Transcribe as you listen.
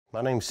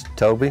My name's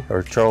Toby,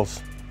 or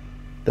Charles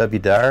W.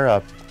 Dyer.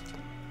 I'm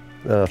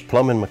a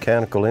plumbing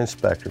mechanical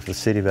inspector for the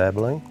City of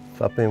Abilene.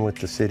 I've been with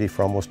the city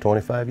for almost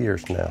 25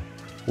 years now.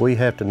 We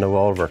have to know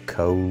all of our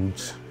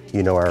codes,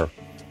 our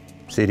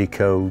city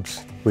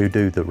codes. We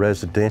do the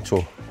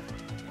residential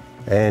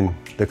and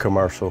the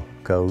commercial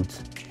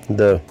codes.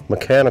 The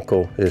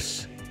mechanical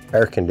is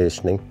air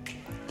conditioning.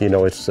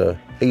 It's a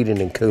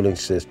heating and cooling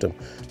system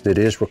that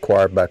is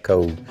required by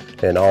code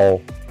in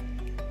all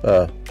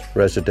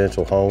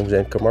residential homes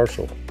and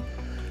commercial.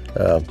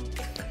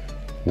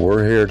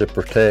 We're here to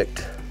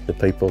protect the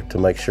people, to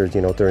make sure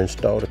they're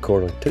installed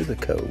according to the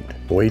code.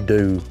 We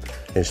do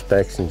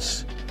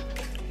inspections,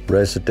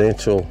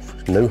 residential,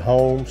 new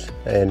homes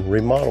and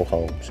remodel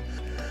homes.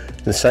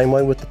 The same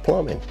way with the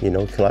plumbing,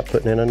 like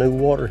putting in a new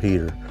water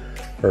heater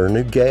or a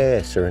new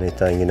gas or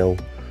anything.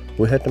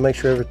 We have to make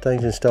sure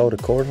everything's installed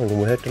accordingly,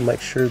 and we have to make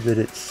sure that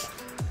it's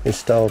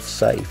installed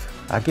safe.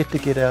 I get to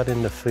get out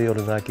in the field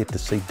and I get to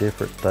see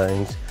different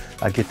things.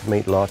 I get to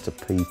meet lots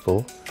of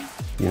people.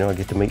 I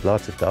get to meet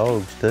lots of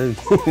dogs too.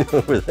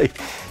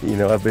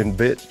 I've been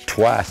bit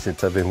twice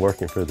since I've been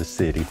working for the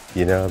city.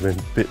 I've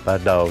been bit by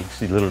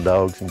dogs, little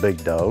dogs and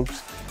big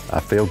dogs. I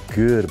feel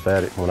good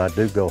about it when I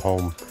do go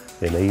home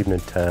in the evening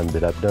time,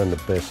 that I've done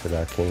the best that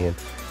I can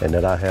and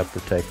that I have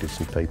protected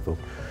some people.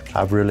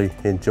 I've really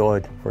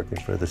enjoyed working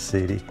for the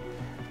city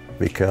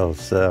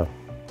because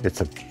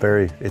it's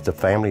a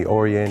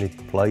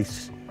family-oriented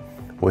place.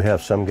 We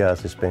have some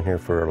guys that's been here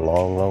for a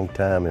long, long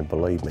time, and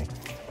believe me,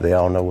 they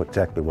all know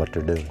exactly what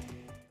they're doing.